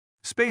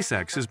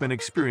SpaceX has been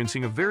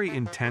experiencing a very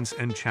intense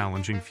and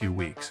challenging few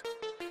weeks.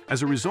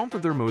 As a result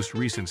of their most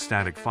recent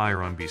static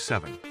fire on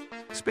B7,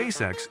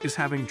 SpaceX is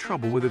having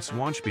trouble with its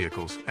launch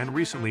vehicles and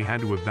recently had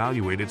to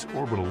evaluate its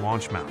orbital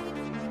launch mount.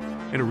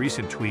 In a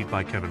recent tweet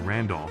by Kevin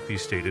Randolph, he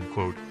stated,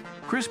 quote,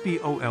 "Crisp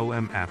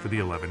BOLM after the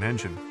 11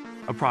 engine,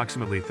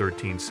 approximately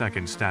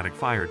 13-second static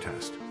fire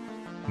test.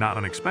 Not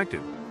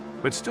unexpected,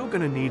 but still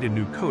gonna need a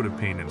new coat of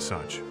paint and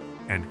such,"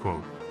 end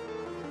quote.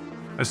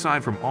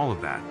 Aside from all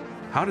of that,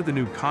 how did the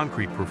new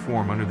concrete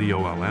perform under the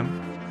OLM?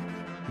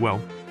 Well,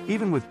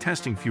 even with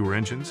testing fewer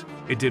engines,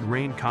 it did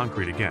rain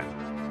concrete again.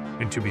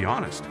 And to be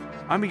honest,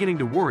 I'm beginning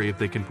to worry if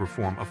they can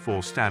perform a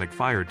full static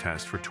fire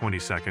test for 20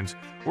 seconds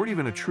or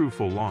even a true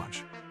full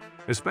launch.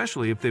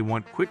 Especially if they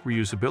want quick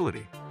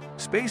reusability,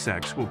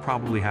 SpaceX will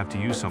probably have to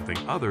use something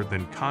other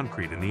than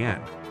concrete in the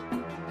end.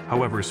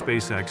 However,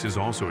 SpaceX is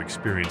also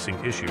experiencing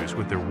issues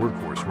with their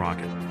Workhorse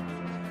rocket.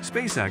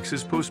 SpaceX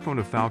has postponed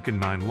a Falcon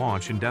 9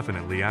 launch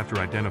indefinitely after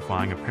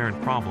identifying apparent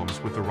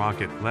problems with the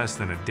rocket less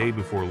than a day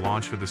before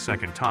launch for the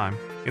second time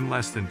in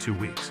less than 2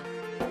 weeks.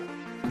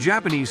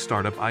 Japanese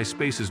startup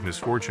iSpace's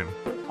misfortune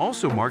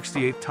also marks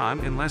the 8th time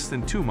in less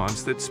than 2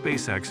 months that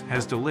SpaceX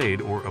has delayed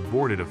or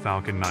aborted a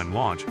Falcon 9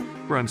 launch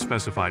for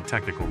unspecified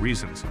technical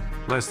reasons,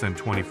 less than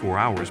 24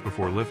 hours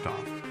before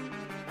liftoff.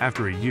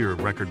 After a year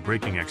of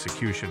record-breaking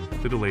execution,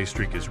 the delay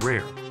streak is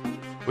rare.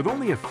 With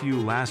only a few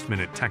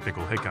last-minute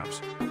technical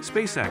hiccups,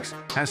 SpaceX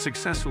has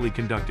successfully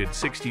conducted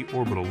 60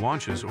 orbital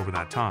launches over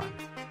that time.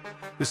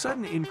 The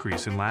sudden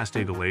increase in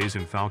last-day delays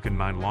in Falcon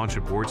 9 launch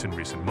aborts in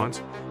recent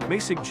months may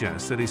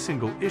suggest that a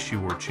single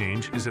issue or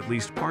change is at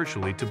least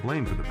partially to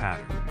blame for the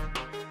pattern.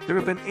 There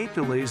have been 8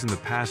 delays in the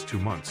past 2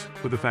 months,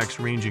 with effects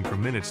ranging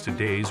from minutes to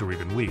days or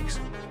even weeks.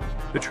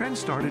 The trend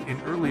started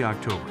in early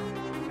October,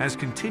 has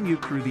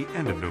continued through the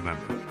end of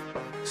November.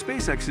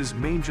 SpaceX's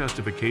main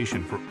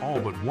justification for all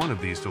but one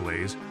of these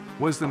delays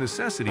was the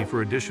necessity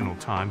for additional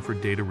time for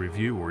data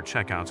review or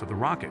checkouts of the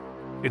rocket,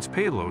 its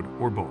payload,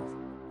 or both.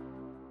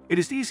 It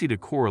is easy to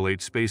correlate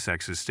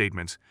SpaceX's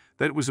statements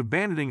that it was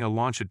abandoning a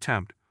launch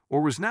attempt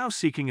or was now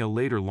seeking a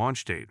later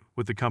launch date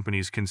with the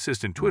company's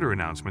consistent Twitter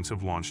announcements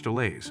of launch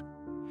delays.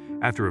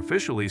 After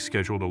officially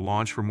scheduled a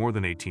launch for more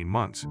than 18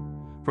 months,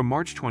 from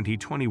March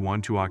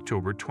 2021 to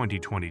October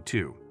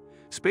 2022,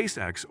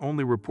 SpaceX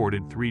only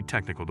reported 3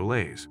 technical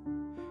delays,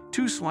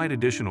 2 slight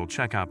additional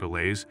checkout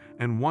delays,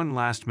 and 1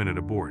 last-minute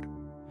abort.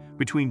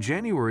 Between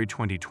January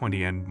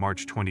 2020 and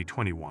March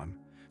 2021,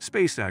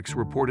 SpaceX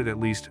reported at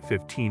least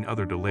 15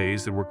 other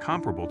delays that were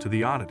comparable to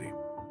the oddity.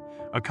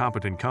 A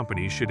competent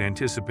company should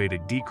anticipate a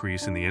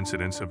decrease in the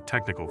incidence of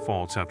technical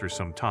faults after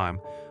some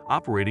time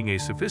operating a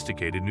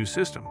sophisticated new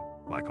system,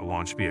 like a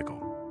launch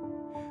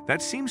vehicle.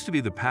 That seems to be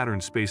the pattern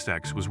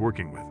SpaceX was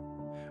working with.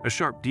 A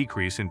sharp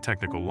decrease in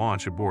technical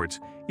launch aborts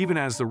even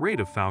as the rate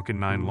of Falcon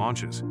 9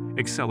 launches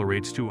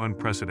accelerates to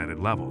unprecedented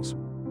levels.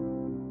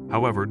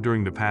 However,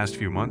 during the past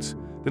few months,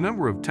 the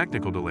number of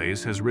technical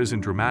delays has risen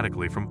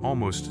dramatically from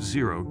almost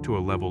 0 to a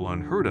level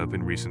unheard of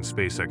in recent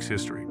SpaceX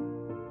history.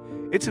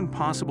 It's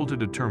impossible to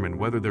determine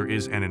whether there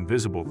is an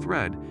invisible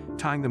thread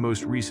tying the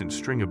most recent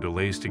string of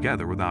delays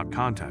together without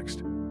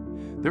context.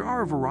 There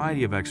are a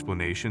variety of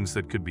explanations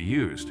that could be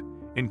used,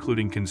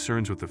 including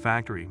concerns with the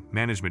factory,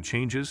 management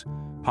changes,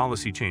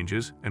 policy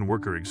changes, and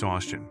worker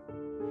exhaustion.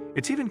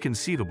 It's even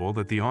conceivable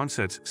that the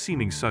onset's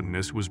seeming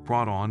suddenness was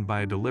brought on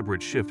by a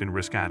deliberate shift in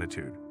risk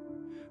attitude.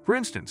 For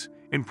instance,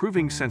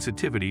 improving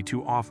sensitivity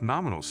to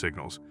off-nominal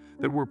signals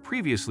that were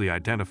previously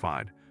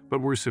identified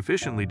but were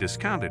sufficiently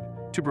discounted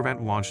to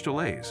prevent launch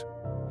delays.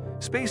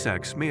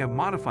 SpaceX may have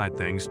modified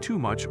things too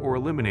much or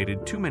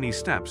eliminated too many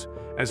steps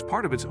as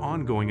part of its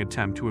ongoing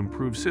attempt to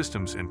improve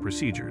systems and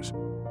procedures.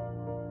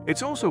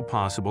 It's also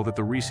possible that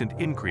the recent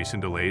increase in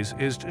delays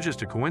is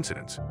just a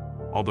coincidence,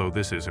 although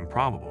this is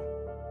improbable.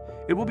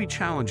 It will be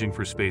challenging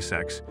for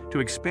SpaceX to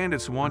expand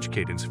its launch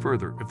cadence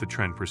further if the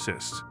trend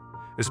persists,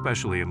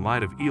 especially in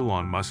light of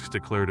Elon Musk's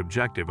declared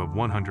objective of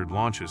 100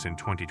 launches in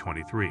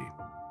 2023.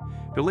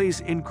 Delays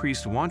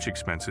increased launch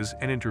expenses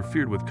and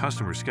interfered with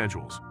customer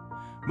schedules,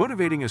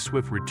 motivating a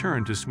swift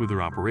return to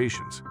smoother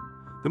operations.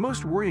 The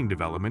most worrying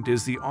development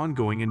is the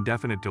ongoing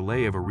indefinite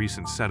delay of a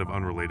recent set of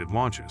unrelated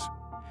launches.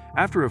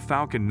 After a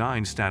Falcon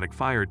 9 static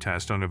fire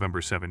test on November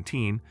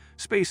 17,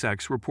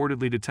 SpaceX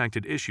reportedly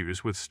detected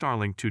issues with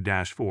Starlink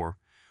 2-4,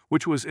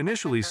 which was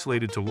initially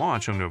slated to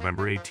launch on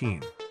November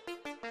 18.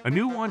 A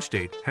new launch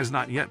date has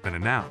not yet been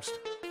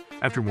announced.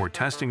 After more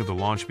testing of the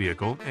launch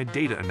vehicle and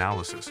data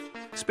analysis,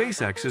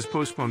 SpaceX has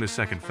postponed a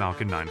second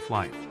Falcon 9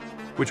 flight,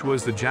 which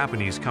was the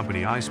Japanese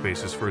company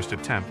iSpace's first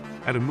attempt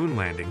at a moon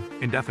landing,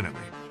 indefinitely.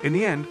 In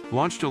the end,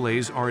 launch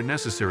delays are a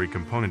necessary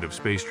component of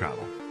space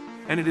travel,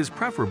 and it is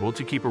preferable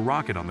to keep a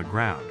rocket on the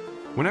ground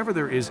whenever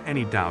there is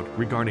any doubt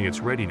regarding its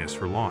readiness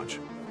for launch.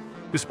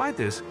 Despite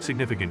this,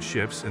 significant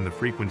shifts in the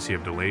frequency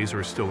of delays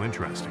are still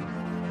interesting,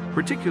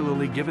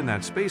 particularly given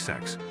that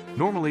SpaceX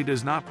normally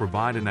does not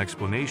provide an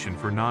explanation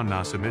for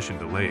non-NASA mission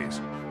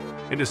delays.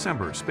 In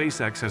December,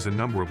 SpaceX has a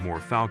number of more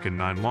Falcon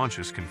 9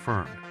 launches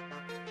confirmed.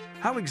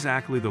 How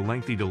exactly the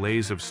lengthy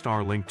delays of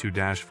Starlink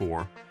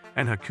 2-4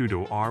 and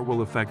Hakuto R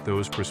will affect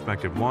those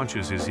prospective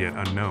launches is yet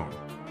unknown.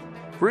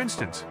 For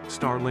instance,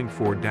 Starlink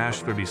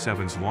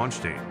 4-37's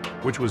launch date,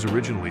 which was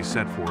originally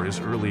set for as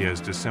early as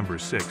December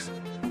 6th,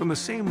 from the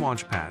same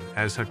launch pad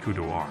as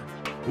Hakuto R,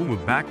 will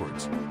move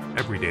backwards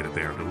every day that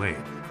they are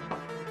delayed.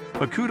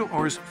 Hakuto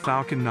R's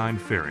Falcon 9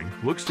 fairing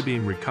looks to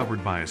being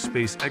recovered by a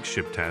SpaceX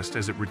ship test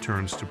as it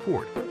returns to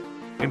port,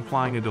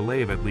 implying a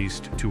delay of at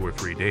least 2 or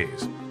 3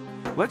 days.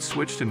 Let's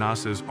switch to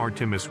NASA's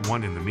Artemis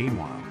 1 in the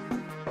meanwhile.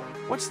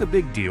 What's the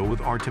big deal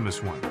with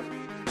Artemis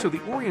 1? So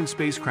the Orion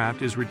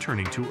spacecraft is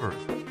returning to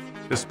Earth.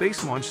 The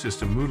Space Launch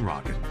System moon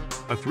rocket,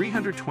 a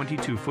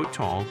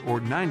 322-foot-tall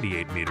or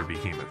 98-meter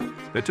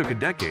behemoth that took a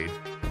decade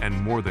and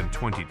more than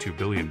 $22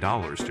 billion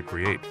to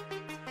create,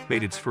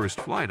 made its first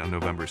flight on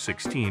November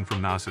 16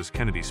 from NASA's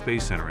Kennedy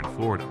Space Center in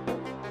Florida.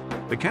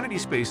 The Kennedy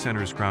Space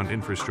Center's ground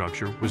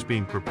infrastructure was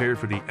being prepared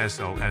for the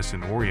SLS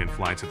and Orion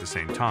flights at the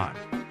same time,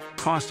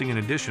 costing an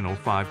additional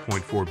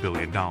 $5.4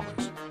 billion.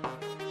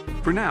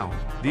 For now,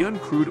 the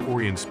uncrewed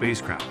Orion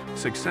spacecraft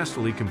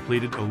successfully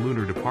completed a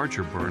lunar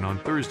departure burn on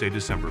Thursday,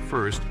 December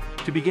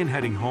 1st, to begin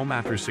heading home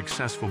after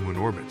successful moon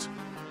orbits.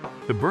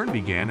 The burn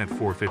began at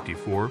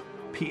 4:54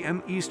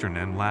 p.m. Eastern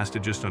and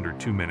lasted just under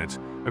 2 minutes,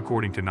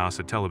 according to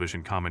NASA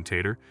television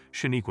commentator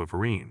Shaniqua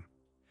Vereen.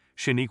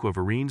 Shaniqua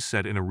Vereen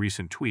said in a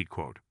recent tweet,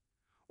 quote,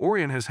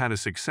 "Orion has had a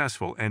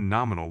successful and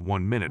nominal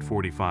 1-minute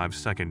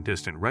 45-second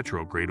distant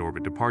retrograde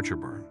orbit departure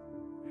burn."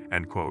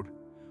 End quote.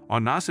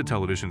 On NASA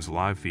television's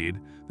live feed,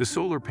 the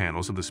solar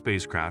panels of the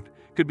spacecraft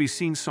could be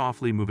seen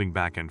softly moving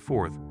back and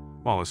forth,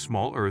 while a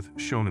small Earth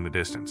shone in the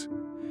distance.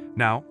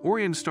 Now,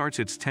 Orion starts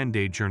its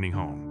 10-day journey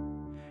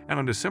home. And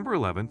on December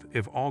 11th,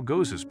 if all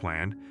goes as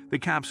planned, the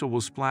capsule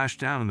will splash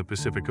down in the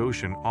Pacific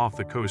Ocean off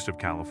the coast of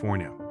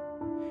California.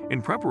 In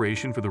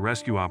preparation for the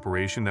rescue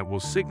operation that will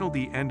signal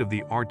the end of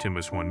the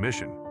Artemis 1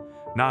 mission,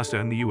 NASA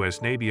and the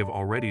U.S. Navy have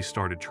already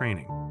started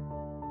training.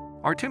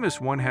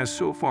 Artemis 1 has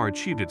so far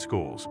achieved its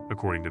goals,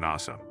 according to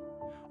NASA.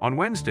 On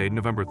Wednesday,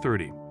 November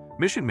 30,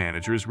 mission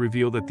managers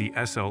revealed that the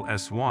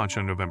SLS launch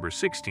on November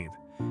 16th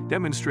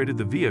demonstrated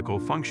the vehicle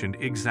functioned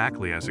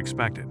exactly as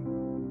expected.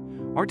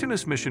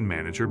 Artemis mission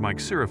manager Mike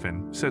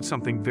Seraphin said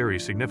something very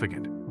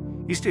significant.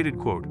 He stated,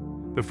 quote,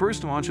 "The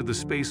first launch of the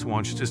Space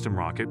Launch System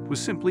rocket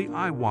was simply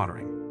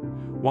eye-watering.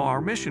 While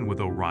our mission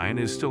with Orion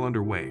is still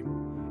underway,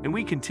 and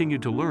we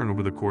continued to learn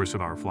over the course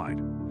of our flight,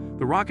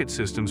 the rocket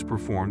systems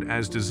performed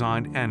as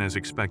designed and as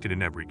expected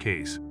in every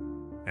case."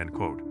 End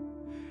quote.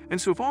 And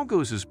so if all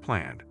goes as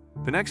planned,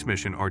 the next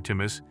mission,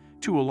 Artemis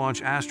 2, will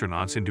launch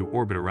astronauts into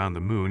orbit around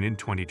the Moon in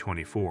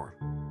 2024.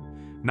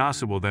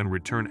 NASA will then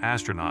return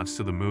astronauts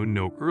to the Moon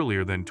no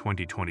earlier than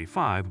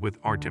 2025 with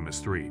Artemis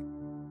 3.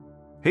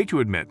 Hate to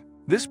admit,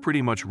 this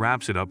pretty much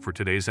wraps it up for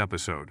today's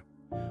episode.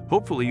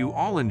 Hopefully you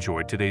all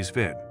enjoyed today's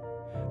vid.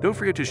 Don't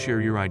forget to share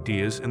your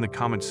ideas in the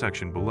comment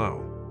section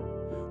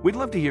below. We'd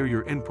love to hear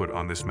your input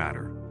on this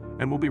matter,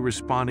 and we'll be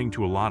responding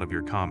to a lot of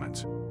your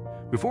comments.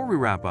 Before we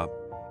wrap up,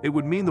 it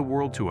would mean the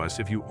world to us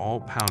if you all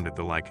pounded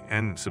the like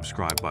and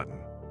subscribe button.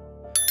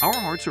 Our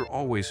hearts are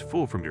always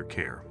full from your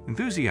care,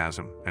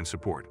 enthusiasm, and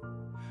support.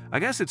 I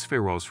guess it's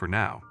farewells for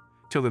now.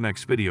 Till the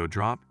next video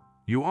drop,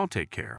 you all take care.